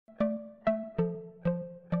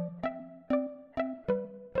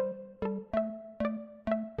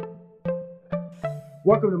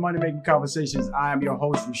Welcome to Money Making Conversations. I am your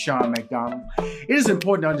host, Rushion McDonald. It is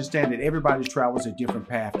important to understand that everybody travels a different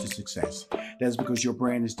path to success. That's because your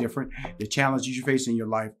brand is different. The challenges you face in your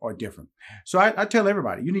life are different. So I tell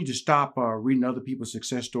everybody, you need to stop reading other people's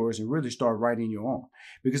success stories and really start writing your own.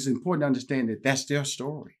 Because it's important to understand that that's their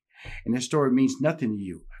story. And their story means nothing to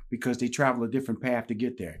you because they travel a different path to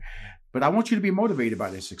get there. But I want you to be motivated by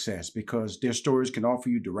their success because their stories can offer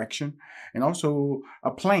you direction and also a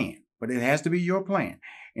plan. But it has to be your plan.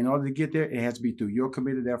 In order to get there, it has to be through your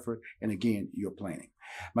committed effort and, again, your planning.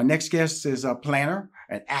 My next guest is a planner,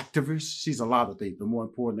 an activist. She's a lot of things, but more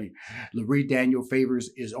importantly, Lurie Daniel Favors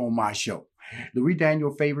is on my show. Lurie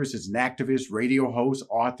Daniel Favors is an activist, radio host,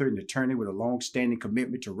 author, and attorney with a long-standing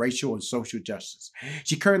commitment to racial and social justice.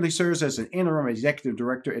 She currently serves as an interim executive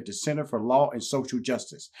director at the Center for Law and Social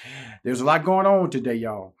Justice. There's a lot going on today,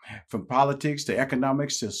 y'all, from politics to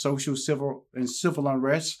economics to social, civil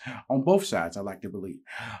unrest on both sides, I like to believe.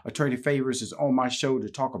 Attorney Favors is on my show to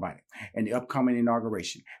talk about it and the upcoming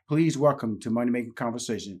inauguration. Please welcome to Money Making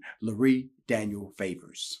Conversation, Lurie Daniel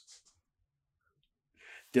Favors.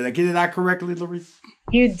 Did I get it out correctly, Lurie?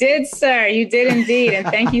 You did, sir. You did indeed. And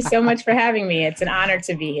thank you so much for having me. It's an honor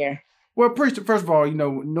to be here. Well, first of all,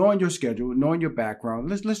 knowing your schedule, knowing your background,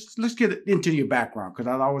 let's get into your background, because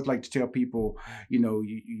I always like to tell people,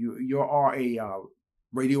 you are a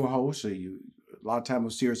radio host, so a lot of times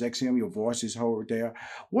with Sirius XM, your voice is heard there.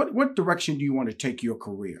 What direction do you want to take your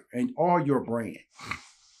career or your brand?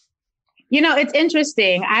 It's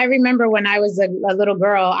interesting. I remember when I was a little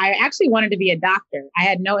girl, I actually wanted to be a doctor. I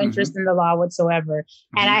had no interest in the law whatsoever.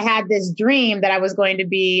 And I had this dream that I was going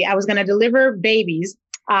to deliver babies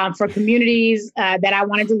for communities that I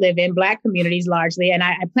wanted to live in, Black communities largely. And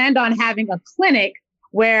I planned on having a clinic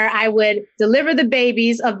where I would deliver the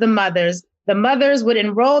babies of the mothers. The mothers would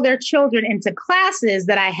enroll their children into classes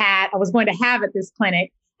that I was going to have at this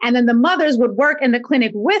clinic. And then the mothers would work in the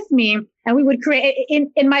clinic with me, and we would create,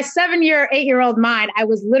 in my 8-year-old mind, I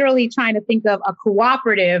was literally trying to think of a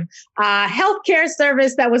cooperative healthcare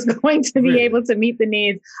service that was going to be able to meet the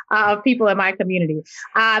needs of people in my community.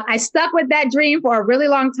 I stuck with that dream for a really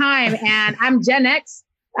long time, and I'm Gen X.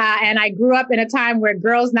 And I grew up in a time where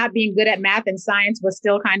girls not being good at math and science was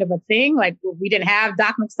still kind of a thing. Like, we didn't have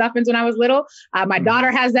Doc McStuffins when I was little. My daughter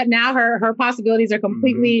has that now. Her possibilities are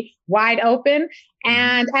completely wide open.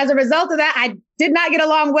 And as a result of that, I did not get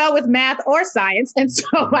along well with math or science. And so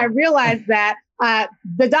I realized that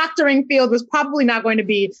the doctoring field was probably not going to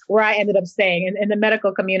be where I ended up staying in the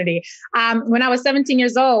medical community. When I was 17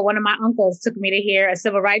 years old, one of my uncles took me to hear a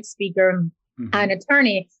civil rights speaker, an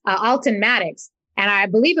attorney, Alton Maddox. And I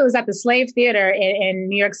believe it was at the Slave Theater in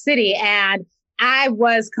New York City. And I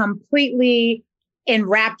was completely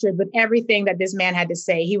enraptured with everything that this man had to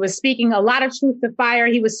say. He was speaking a lot of truth to fire.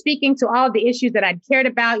 He was speaking to all of the issues that I'd cared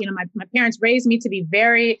about. My parents raised me to be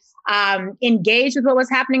very engaged with what was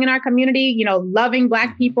happening in our community. Loving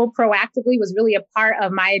Black people proactively was really a part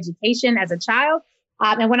of my education as a child.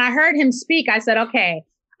 And when I heard him speak, I said, okay,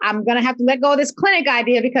 I'm going to have to let go of this clinic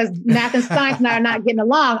idea because math and science and I are not getting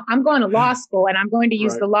along. I'm going to law school and I'm going to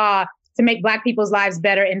use the law to make Black people's lives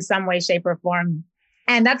better in some way, shape, or form.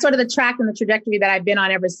 And that's sort of the track and the trajectory that I've been on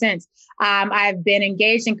ever since. I've been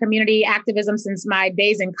engaged in community activism since my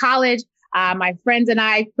days in college. My friends and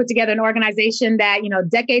I put together an organization that,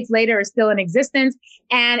 decades later is still in existence.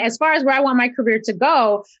 And as far as where I want my career to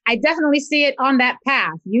go, I definitely see it on that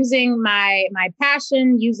path, using my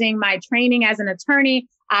passion, using my training as an attorney,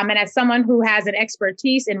 and as someone who has an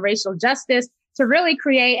expertise in racial justice to really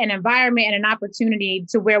create an environment and an opportunity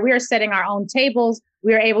to where we are setting our own tables.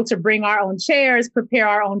 We are able to bring our own chairs, prepare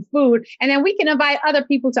our own food, and then we can invite other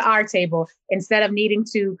people to our table instead of needing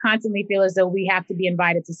to constantly feel as though we have to be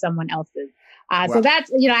invited to someone else's. So that's,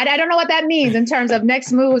 I don't know what that means in terms of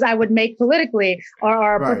next moves I would make politically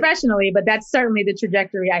or professionally, but that's certainly the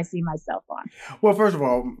trajectory I see myself on. Well, first of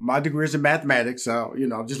all, my degree is in mathematics. So,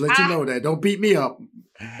 just let you know that. Don't beat me up.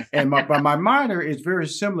 And my minor is very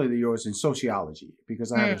similar to yours in sociology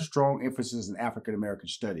because I have a strong emphasis in African-American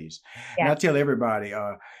studies. Yeah. And I tell everybody,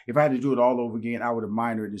 if I had to do it all over again, I would have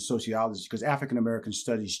minored in sociology because African-American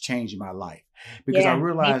studies changed my life. Because I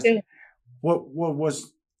realized what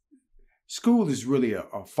was school is really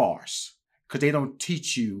a farce because they don't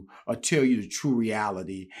teach you or tell you the true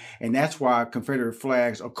reality. And that's why Confederate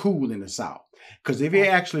flags are cool in the South. Because if they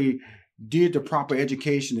actually did the proper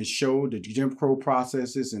education and showed the Jim Crow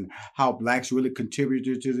processes and how Blacks really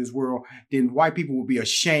contributed to this world, then white people would be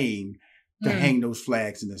ashamed to hang those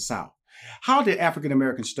flags in the South. How did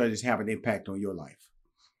African-American studies have an impact on your life?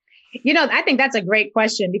 I think that's a great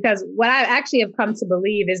question because what I actually have come to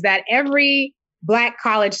believe is that every Black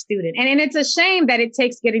college student. And it's a shame that it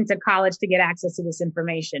takes getting to college to get access to this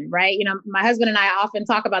information, right? You know, my husband and I often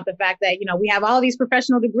talk about the fact that, you know, we have all these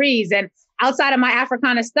professional degrees, and outside of my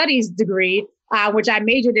Africana Studies degree, which I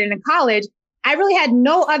majored in college, I really had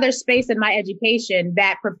no other space in my education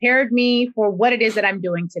that prepared me for what it is that I'm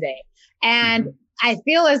doing today. And I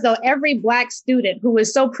feel as though every Black student who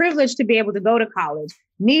is so privileged to be able to go to college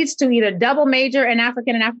needs to either double major in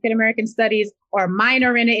African and African American studies or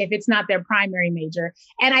minor in it if it's not their primary major.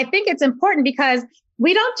 And I think it's important because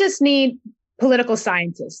we don't just need political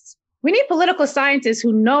scientists. We need political scientists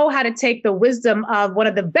who know how to take the wisdom of one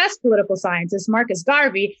of the best political scientists, Marcus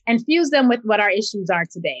Garvey, and fuse them with what our issues are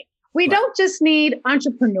today. We don't just need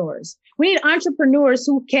entrepreneurs. We need entrepreneurs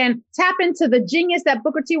who can tap into the genius that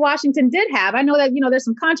Booker T. Washington did have. I know that, you know, there's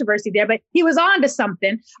some controversy there, but he was on to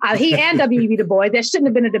something. He and W.E.B. Du Bois. There shouldn't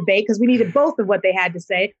have been a debate because we needed both of what they had to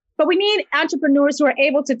say. But we need entrepreneurs who are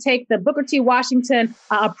able to take the Booker T. Washington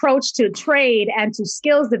approach to trade and to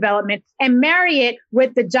skills development and marry it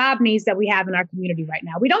with the job needs that we have in our community right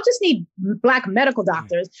now. We don't just need Black medical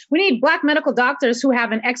doctors. We need Black medical doctors who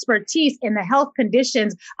have an expertise in the health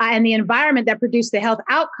conditions and the environment that produce the health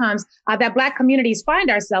outcomes that Black communities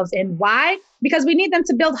find ourselves in. Why? Because we need them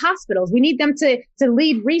to build hospitals. We need them to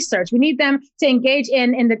lead research. We need them to engage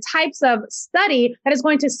in the types of study that is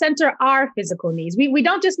going to center our physical needs. We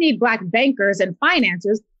don't just need Black bankers and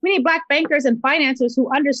financiers. We need Black bankers and financiers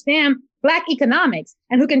who understand Black economics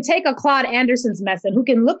and who can take a Claude Anderson's method, who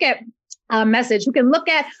can look at message, who can look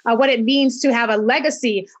at what it means to have a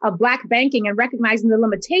legacy of Black banking and recognizing the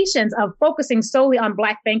limitations of focusing solely on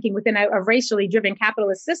Black banking within a racially driven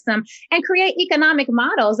capitalist system, and create economic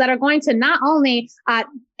models that are going to not only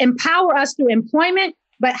empower us through employment,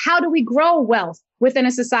 but how do we grow wealth within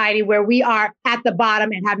a society where we are at the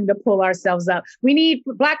bottom and having to pull ourselves up? We need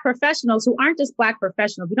Black professionals who aren't just Black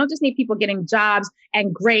professionals. We don't just need people getting jobs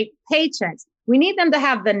and great paychecks. We need them to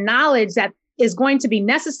have the knowledge that is going to be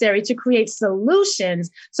necessary to create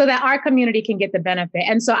solutions so that our community can get the benefit.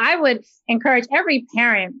 And so I would encourage every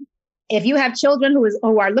parent, if you have children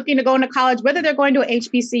who are looking to go into college, whether they're going to a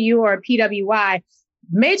HBCU or a PWI,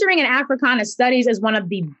 majoring in Africana Studies is one of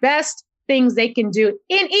the best things they can do,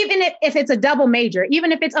 even if it's a double major,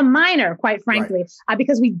 even if it's a minor, quite frankly,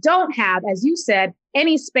 because we don't have, as you said,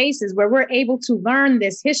 any spaces where we're able to learn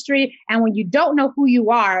this history. And when you don't know who you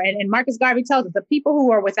are, and Marcus Garvey tells us, the people who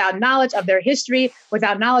are without knowledge of their history,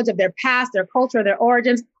 without knowledge of their past, their culture, their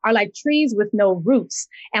origins, are like trees with no roots.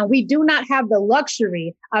 And we do not have the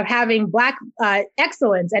luxury of having Black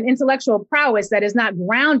excellence and intellectual prowess that is not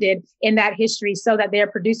grounded in that history so that they're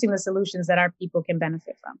producing the solutions that our people can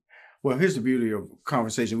benefit from. Well, here's the beauty of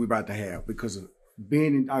conversation we're about to have, because of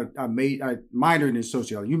being in, I minored in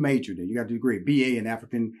sociology. You majored in, you got the degree, BA in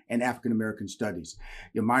African and African American Studies.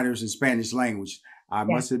 Your minors in Spanish language. I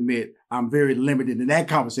must admit, I'm very limited in that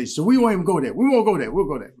conversation. So we won't even go there. We won't go there. We'll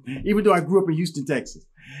go there. Even though I grew up in Houston, Texas.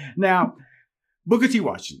 Now, Booker T.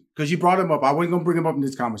 Washington, because you brought him up. I wasn't going to bring him up in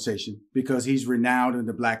this conversation because he's renowned in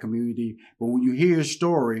the Black community. But when you hear his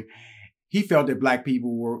story, he felt that Black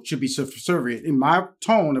people should be subservient, in my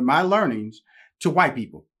tone and my learnings, to white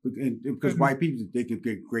people. Because white people, they can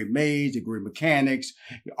get great maids, they're great mechanics,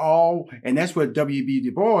 and that's what W.E.B.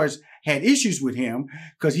 Du Bois had issues with him,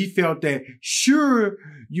 because he felt that, sure,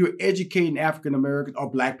 you're educating African Americans or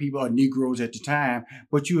Black people or Negroes at the time,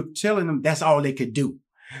 but you're telling them that's all they could do.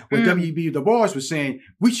 What W.E.B. Du Bois was saying,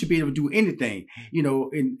 we should be able to do anything,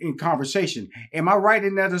 in conversation. Am I right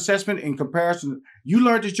in that assessment in comparison? You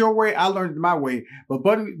learned it your way, I learned it my way. But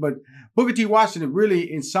Booker T. Washington really,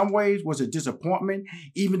 in some ways, was a disappointment,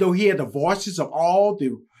 even though he had the voices of all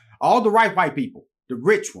the right white people, the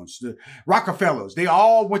rich ones, the Rockefellers. They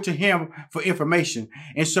all went to him for information.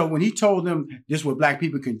 And so when he told them this is what Black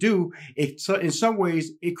people can do, in some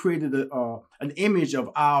ways, it created an image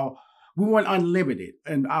of we weren't unlimited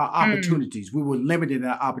in our opportunities. We were limited in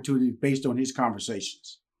our opportunities based on his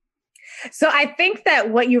conversations. So I think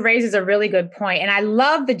that what you raise is a really good point. And I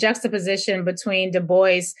love the juxtaposition between Du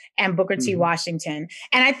Bois and Booker T. Washington.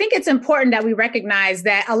 And I think it's important that we recognize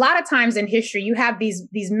that a lot of times in history, you have these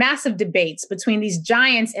massive debates between these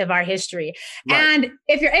giants of our history. Right. And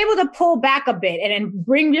if you're able to pull back a bit and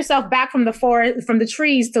bring yourself back from the forest, from the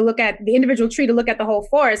trees to look at the individual tree, to look at the whole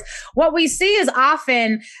forest, what we see is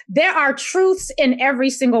often there are truths in every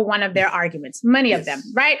single one of their arguments, many of them,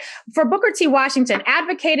 right? For Booker T. Washington,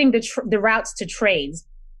 advocating the routes to trades,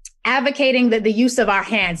 advocating the use of our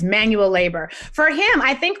hands, manual labor. For him,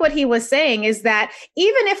 I think what he was saying is that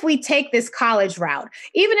even if we take this college route,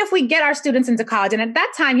 even if we get our students into college, and at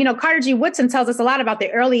that time, Carter G. Woodson tells us a lot about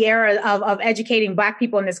the early era of educating Black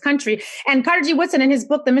people in this country. And Carter G. Woodson, in his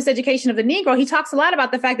book, The Miseducation of the Negro, he talks a lot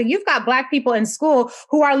about the fact that you've got Black people in school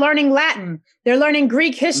who are learning Latin. They're learning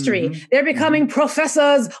Greek history. Mm-hmm. They're becoming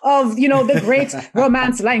professors of, the great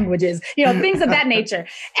Romance languages, things of that nature.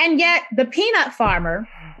 And yet the peanut farmer,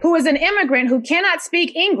 who is an immigrant who cannot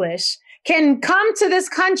speak English, can come to this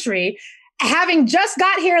country, having just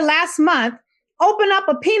got here last month, open up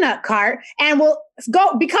a peanut cart, and will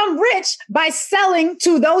become rich by selling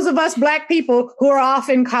to those of us Black people who are off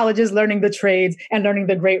in colleges learning the trades and learning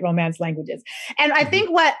the great Romance languages. And I think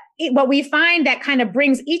what we find that kind of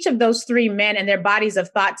brings each of those three men and their bodies of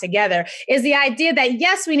thought together is the idea that,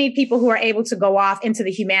 yes, we need people who are able to go off into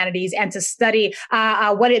the humanities and to study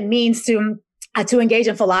what it means to engage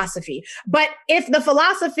in philosophy. But if the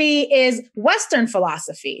philosophy is Western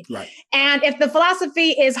philosophy, right, and if the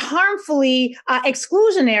philosophy is harmfully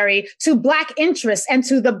exclusionary to Black interests and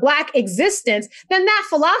to the Black existence, then that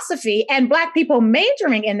philosophy and Black people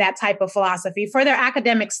majoring in that type of philosophy for their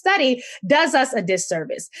academic study does us a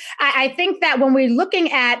disservice. I think that when we're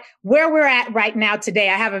looking at where we're at right now today,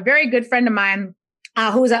 I have a very good friend of mine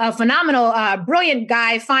who's a phenomenal, brilliant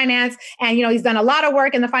guy, finance. And, he's done a lot of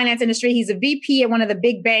work in the finance industry. He's a VP at one of the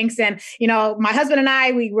big banks. And, my husband and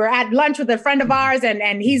I, we were at lunch with a friend of ours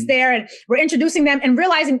and he's there and we're introducing them and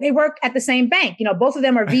realizing they work at the same bank. Both of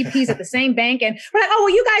them are VPs at the same bank. And we're like, oh,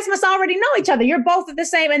 well, you guys must already know each other. You're both at the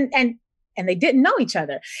same. And they didn't know each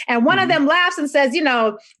other. And one of them laughs and says,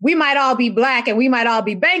 we might all be Black and we might all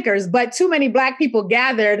be bankers, but too many Black people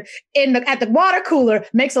gathered at the water cooler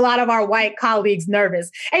makes a lot of our white colleagues nervous.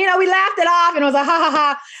 And, we laughed it off and it was like, ha, ha,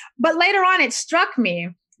 ha. But later on, it struck me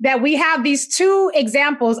that we have these two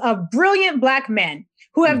examples of brilliant Black men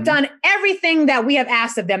who have done everything that we have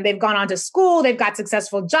asked of them. They've gone on to school. They've got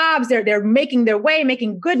successful jobs. They're making their way,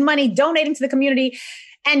 making good money, donating to the community.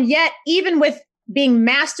 And yet, even with being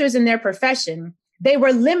masters in their profession, they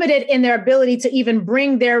were limited in their ability to even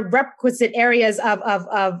bring their requisite areas of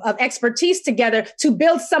expertise together to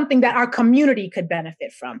build something that our community could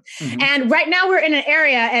benefit from. And right now we're in an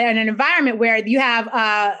area and an environment where you have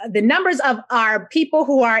the numbers of our people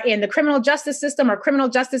who are in the criminal justice system or criminal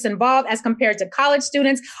justice involved as compared to college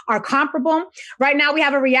students are comparable. Right now we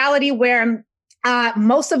have a reality where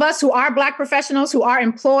most of us who are Black professionals who are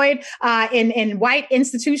employed in white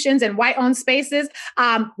institutions and white-owned spaces,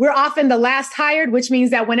 we're often the last hired, which means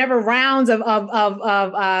that whenever rounds of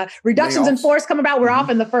reductions in force come about, we're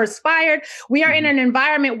often the first fired. We are in an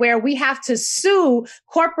environment where we have to sue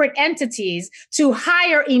corporate entities to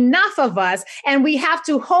hire enough of us, and we have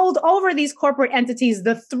to hold over these corporate entities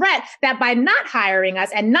the threat that by not hiring us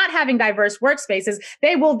and not having diverse workspaces,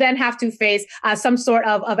 they will then have to face some sort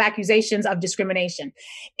of accusations of discrimination.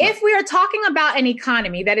 If we are talking about an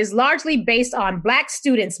economy that is largely based on Black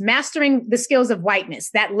students mastering the skills of whiteness,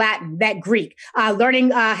 that Latin, that Greek,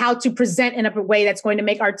 learning how to present in a way that's going to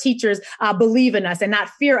make our teachers believe in us and not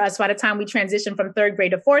fear us by the time we transition from third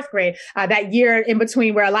grade to fourth grade, that year in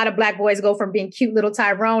between where a lot of Black boys go from being cute little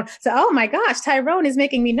Tyrone to, oh my gosh, Tyrone is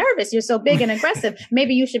making me nervous. You're so big and aggressive.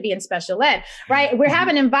 Maybe you should be in special ed, right? We have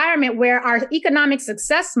an environment where our economic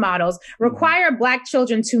success models require Black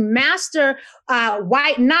children to master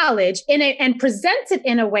white knowledge and present it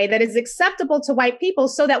in a way that is acceptable to white people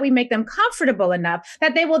so that we make them comfortable enough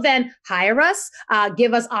that they will then hire us,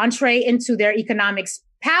 give us entree into their economics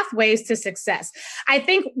pathways to success. I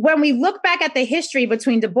think when we look back at the history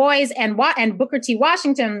between Du Bois and Booker T.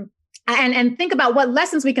 Washington, and think about what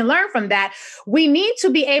lessons we can learn from that, we need to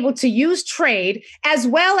be able to use trade as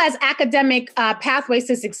well as academic pathways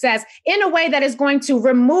to success in a way that is going to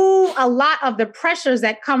remove a lot of the pressures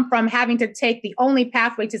that come from having to take the only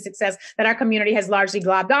pathway to success that our community has largely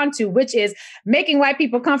globbed onto, which is making white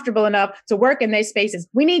people comfortable enough to work in their spaces.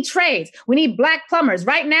 We need trades. We need Black plumbers.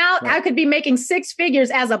 Right now, I could be making six figures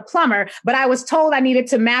as a plumber, but I was told I needed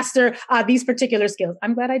to master these particular skills.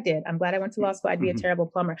 I'm glad I did. I'm glad I went to law school. I'd be a terrible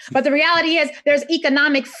plumber. But the reality is there's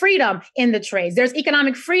economic freedom in the trades. There's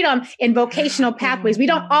economic freedom in vocational pathways. We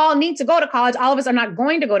don't all need to go to college. All of us are not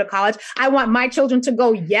going to go to college. I want my children to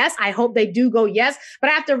go, yes. I hope they do go, yes. But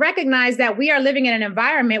I have to recognize that we are living in an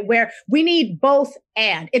environment where we need both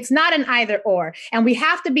and. It's not an either or. And we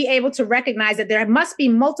have to be able to recognize that there must be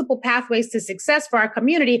multiple pathways to success for our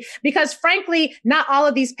community because frankly, not all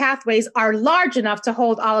of these pathways are large enough to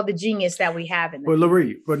hold all of the genius that we have in them. But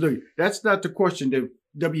Lurie, that's not the question that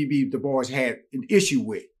W.B. Du Bois had an issue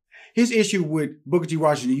with. his issue with Booker T.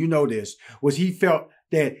 Washington, you know this, was he felt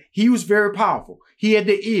that he was very powerful. He had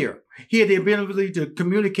the ear. He had the ability to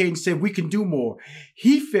communicate and say, we can do more.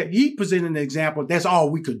 He presented an example. That's all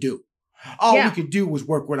we could do. All we could do was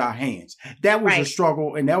work with our hands. That was a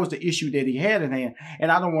struggle, and that was the issue that he had in hand.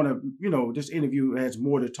 And I don't want to, this interview has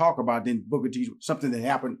more to talk about than Booker T, something that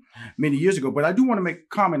happened many years ago. But I do want to make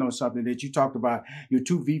a comment on something that you talked about, your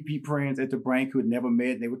two VP friends at the bank who had never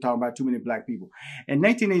met. They were talking about too many black people. In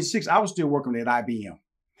 1986, I was still working at IBM.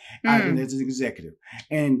 As an executive.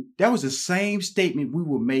 And that was the same statement we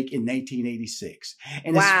would make in 1986.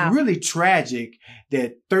 And it's really tragic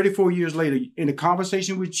that 34 years later, in a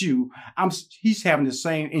conversation with you, he's having the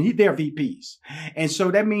same, and they're VPs. And so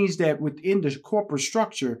that means that within the corporate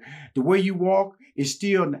structure, the way you walk, it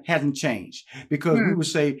still hasn't changed, because we would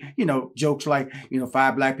say, jokes like,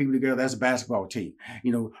 5 black people together, that's a basketball team.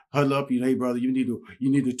 Huddle up, hey brother, you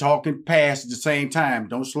need to talk and pass at the same time.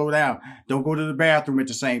 Don't slow down. Don't go to the bathroom at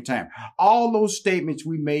the same time. All those statements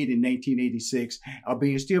we made in 1986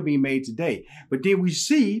 are still being made today. But then we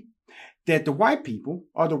see that the white people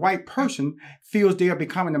or the white person feels they are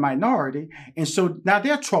becoming a minority. And so now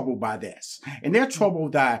they're troubled by this. And they're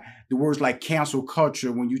troubled by the words like cancel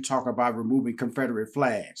culture when you talk about removing Confederate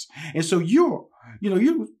flags. And so you're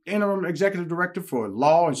interim executive director for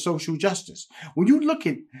law and social justice. When you look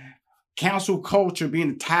at cancel culture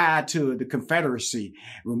being tied to the Confederacy,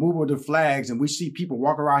 removal of the flags, and we see people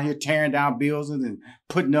walk around here tearing down buildings and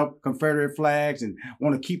putting up Confederate flags and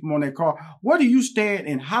want to keep them on their car. Where do you stand,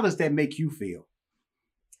 and how does that make you feel?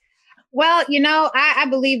 Well, I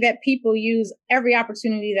believe that people use every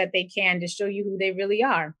opportunity that they can to show you who they really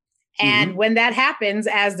are. And when that happens,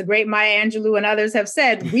 as the great Maya Angelou and others have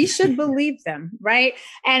said, we should believe them, right?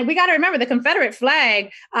 And we got to remember the Confederate flag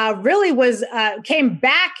really came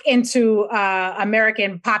back into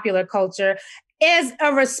American popular culture is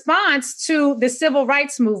a response to the civil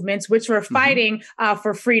rights movements, which were fighting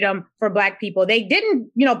for freedom for Black people. They didn't,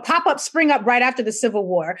 spring up right after the Civil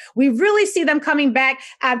War. We really see them coming back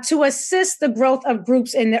to assist the growth of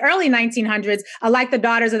groups in the early 1900s, like the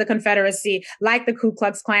Daughters of the Confederacy, like the Ku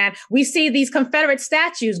Klux Klan. We see these Confederate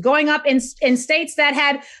statues going up in states that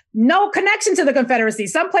had no connection to the Confederacy.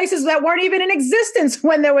 Some places that weren't even in existence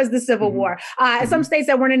when there was the Civil War. Some states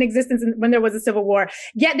that weren't in existence when there was a Civil War.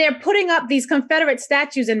 Yet they're putting up these Confederate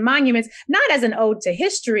statues and monuments, not as an ode to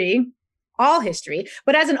history, all history,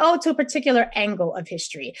 but as an ode to a particular angle of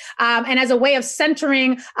history. And as a way of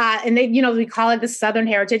centering, and we call it the Southern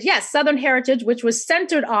heritage. Yes, Southern heritage, which was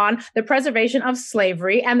centered on the preservation of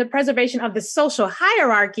slavery and the preservation of the social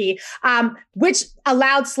hierarchy, which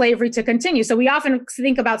allowed slavery to continue. So we often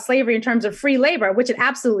think about slavery in terms of free labor, which it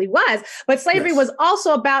absolutely was, but slavery was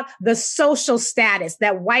also about the social status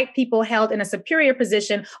that white people held in a superior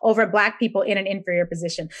position over Black people in an inferior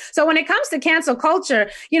position. So when it comes to cancel culture,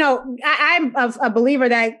 I'm a believer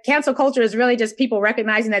that cancel culture is really just people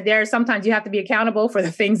recognizing that sometimes you have to be accountable for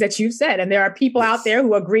the things that you've said. And there are people out there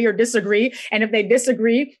who agree or disagree. And if they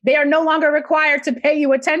disagree, they are no longer required to pay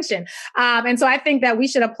you attention. And so I think that we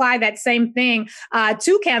should apply that same thing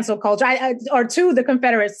to cancel culture or to the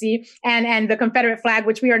Confederacy and the Confederate flag,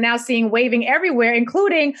 which we are now seeing waving everywhere,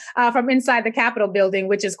 including from inside the Capitol building,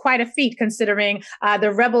 which is quite a feat considering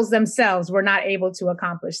the rebels themselves were not able to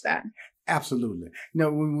accomplish that. Absolutely.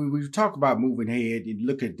 When we talk about moving ahead, you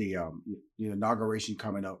look at the inauguration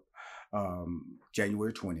coming up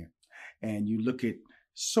January 20th, and you look at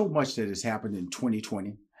so much that has happened in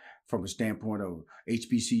 2020 from a standpoint of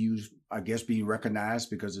HBCUs, I guess, being recognized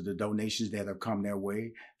because of the donations that have come their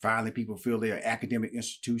way. Finally, people feel they are academic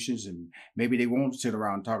institutions, and maybe they won't sit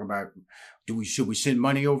around and talk about, should we send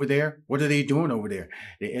money over there? What are they doing over there?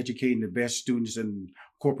 They're educating the best students and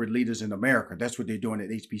corporate leaders in America. That's what they're doing at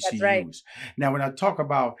HBCUs. That's right. Now, when I talk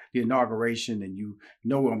about the inauguration, and you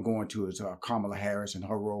know where I'm going to is Kamala Harris and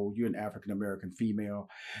her role. You're an African-American female.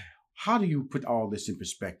 How do you put all this in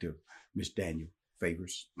perspective, Ms. Daniel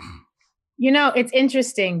Favors? It's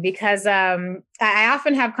interesting because I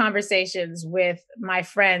often have conversations with my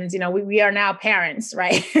friends. We are now parents,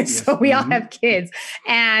 right? Yes. So we all have kids,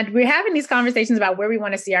 and we're having these conversations about where we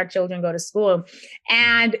want to see our children go to school.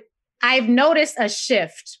 And I've noticed a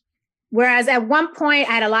shift. Whereas at one point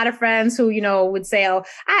I had a lot of friends who, would say, oh,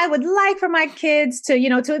 I would like for my kids to,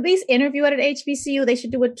 to at least interview at an HBCU. They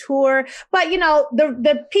should do a tour. But,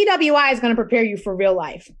 the PWI is going to prepare you for real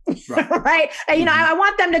life. Right. Right? And, I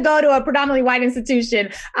want them to go to a predominantly white institution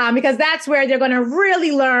because that's where they're going to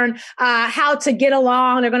really learn how to get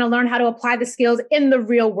along. They're going to learn how to apply the skills in the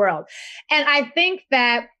real world. And I think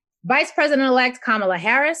that Vice President-elect Kamala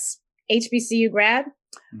Harris, HBCU grad,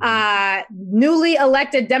 Newly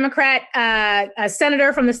elected Democrat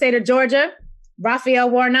senator from the state of Georgia, Raphael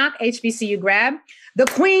Warnock, HBCU grad. The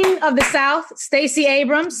Queen of the South, Stacey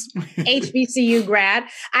Abrams, HBCU grad.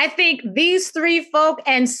 I think these three folk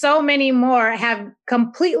and so many more have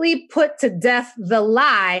completely put to death the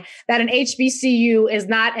lie that an HBCU is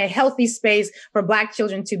not a healthy space for Black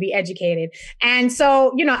children to be educated. And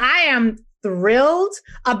so, I am thrilled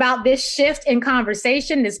about this shift in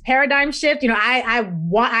conversation, this paradigm shift. Oh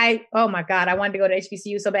my God, I wanted to go to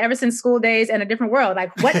HBCU. So, but ever since school days and a different world,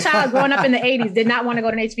 like what child growing up in the 80s did not want to go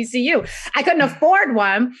to an HBCU? I couldn't afford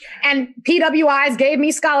one. And PWIs gave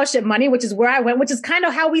me scholarship money, which is where I went, which is kind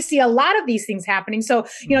of how we see a lot of these things happening. So,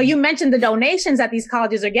 you mentioned the donations that these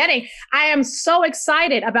colleges are getting. I am so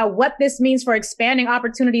excited about what this means for expanding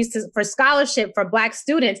opportunities for scholarship for Black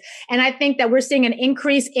students. And I think that we're seeing an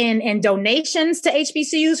increase in donations to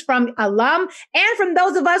HBCUs from alum and from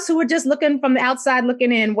those of us who were just looking from the outside,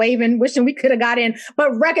 looking in, waving, wishing we could have got in,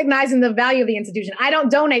 but recognizing the value of the institution. I don't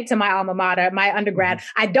donate to my alma mater, my undergrad.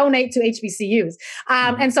 I donate to HBCUs.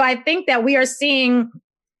 And so I think that we are seeing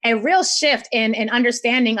a real shift in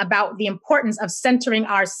understanding about the importance of centering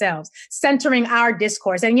ourselves, centering our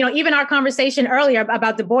discourse. And, even our conversation earlier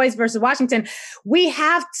about Du Bois versus Washington,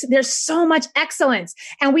 there's so much excellence,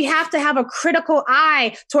 and we have to have a critical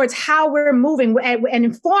eye towards how we're moving and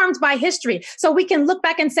informed by history. So we can look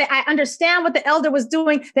back and say, I understand what the elder was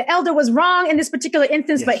doing. The elder was wrong in this particular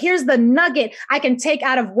instance, but here's the nugget I can take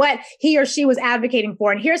out of what he or she was advocating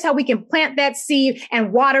for. And here's how we can plant that seed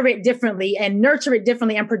and water it differently and nurture it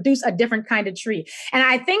differently and produce a different kind of tree. And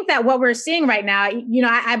I think that what we're seeing right now,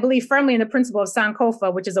 I believe firmly in the principle of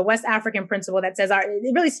Sankofa, which is a West African principle that says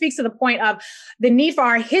it really speaks to the point of the need for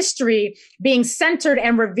our history being centered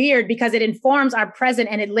and revered because it informs our present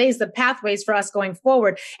and it lays the pathways for us going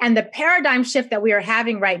forward. And the paradigm shift that we are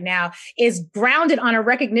having right now is grounded on a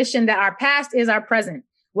recognition that our past is our present.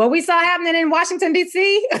 What we saw happening in Washington,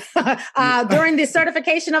 D.C. During the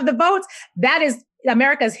certification of the votes, that is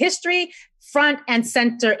America's history, front and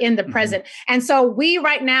center in the present. And so we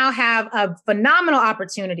right now have a phenomenal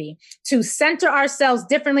opportunity to center ourselves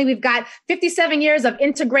differently. We've got 57 years of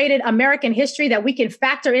integrated American history that we can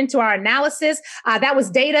factor into our analysis. That was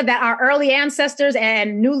data that our early ancestors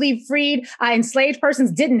and newly freed enslaved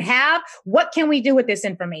persons didn't have. What can we do with this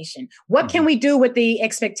information? What can we do with the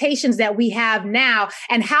expectations that we have now?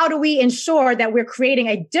 And how do we ensure that we're creating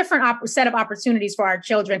a different set of opportunities for our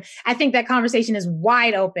children? I think that conversation is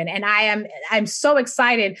wide open. And I'm so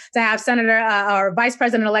excited to have Senator or Vice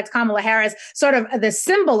President-elect Kamala Harris sort of the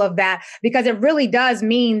symbol of that, because it really does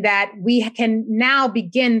mean that we can now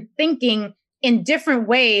begin thinking in different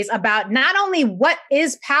ways about not only what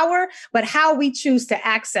is power, but how we choose to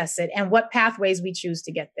access it and what pathways we choose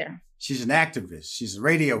to get there. She's an activist. She's a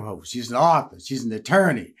radio host. She's an author. She's an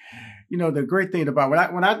attorney. The great thing about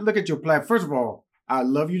when I look at your platform, first of all, I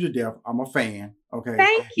love you to death. I'm a fan. Okay.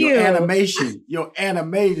 Thank you. Your animation, your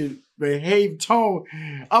animated behave tone.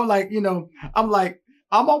 I'm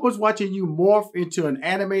almost watching you morph into an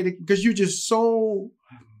animated because you're just so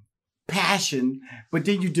passionate, but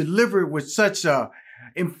then you deliver it with such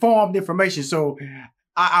informed information. So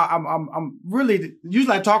I'm really,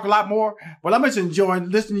 usually I talk a lot more, but I'm just enjoying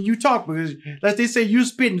listening to you talk because, like they say, you're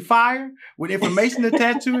spitting fire with information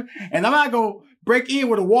attached to it. And I'm not going to break in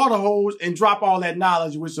with a water hose and drop all that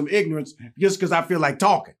knowledge with some ignorance just because I feel like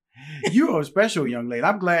talking. You're a special young lady.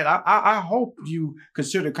 I'm glad. I hope you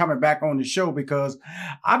consider coming back on the show because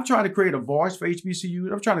I'm trying to create a voice for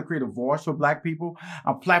HBCU. I'm trying to create a voice for Black people,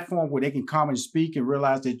 a platform where they can come and speak and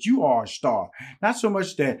realize that you are a star. Not so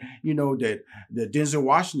much that, that the Denzel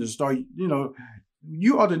Washington star,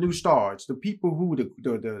 you are the new stars, the people who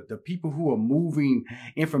the people who are moving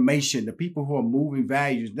information, the people who are moving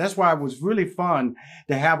values. That's why it was really fun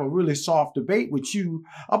to have a really soft debate with you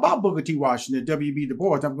about Booker T. Washington, W.B. Du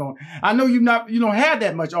Bois. I know you don't have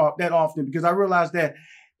that much that often because I realized that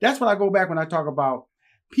that's what I go back when I talk about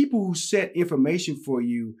people who set information for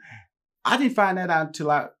you. I didn't find that out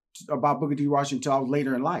about Booker T. Washington until I was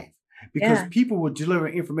later in life because people were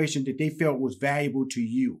delivering information that they felt was valuable to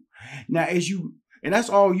you. Now, and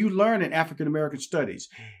that's all you learn in African-American studies.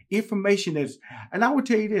 Information and I will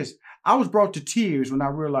tell you this, I was brought to tears when I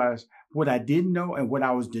realized what I didn't know and what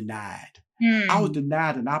I was denied. I was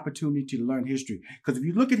denied an opportunity to learn history. Because if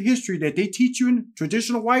you look at history that they teach you in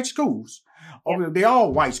traditional white schools, they're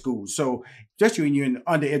all white schools. So especially when you're in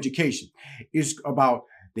undereducation, it's about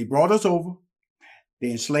they brought us over,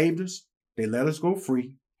 they enslaved us, they let us go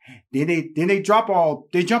free. Then they jump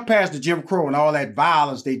past the Jim Crow and all that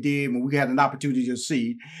violence they did when we had an opportunity to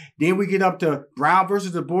see. Then we get up to Brown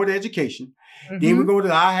versus the Board of Education. Then we go to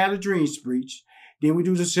the I Had a Dream speech. Then we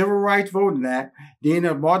do the Civil Rights Voting Act. Then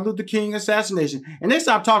the Martin Luther King assassination. And they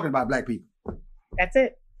stopped talking about black people. That's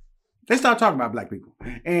it. They start talking about black people.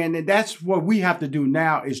 And that's what we have to do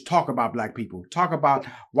now is talk about black people. Talk about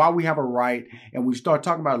why we have a right. And we start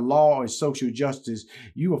talking about law and social justice.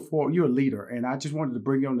 You're a leader. And I just wanted to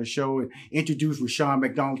bring you on the show and introduce Rushion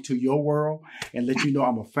McDonald to your world and let you know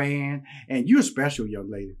I'm a fan. And you're a special young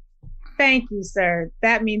lady. Thank you, sir.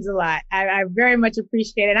 That means a lot. I very much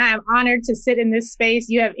appreciate it. And I am honored to sit in this space.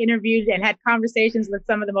 You have interviewed and had conversations with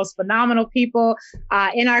some of the most phenomenal people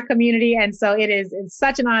in our community. And so it's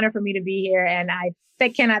such an honor for me to be here. And I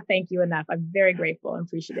cannot thank you enough. I'm very grateful and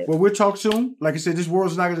appreciative. Well, we'll talk soon. Like I said, this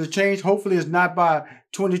world's not going to change. Hopefully it's not by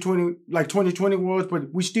 2020, like 2020 was,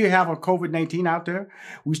 but we still have a COVID-19 out there.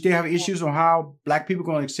 We still have issues on how black people are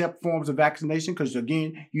going to accept forms of vaccination. Because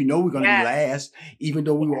again, we're going to be last, even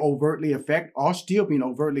though we were overtly affected or still being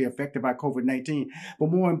overtly affected by COVID-19.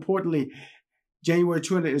 But more importantly, January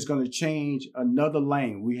 20th is going to change another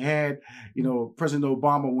lane. We had, President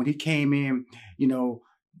Obama, when he came in,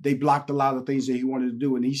 they blocked a lot of things that he wanted to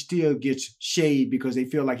do, and he still gets shade because they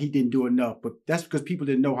feel like he didn't do enough. But that's because people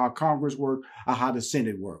didn't know how Congress worked or how the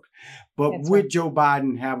Senate worked. But that's with right. Joe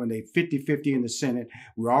Biden having a 50-50 in the Senate,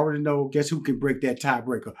 we already know, guess who can break that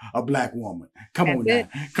tiebreaker? A black woman. Come on now.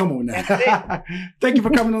 Thank you for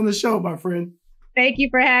coming on the show, my friend. Thank you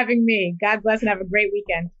for having me. God bless and have a great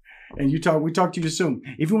weekend. And we talk to you soon.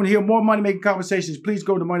 If you want to hear more Money Making Conversations, please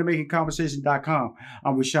go to moneymakingconversations.com.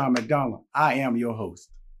 I'm Rushion McDonald. I am your host.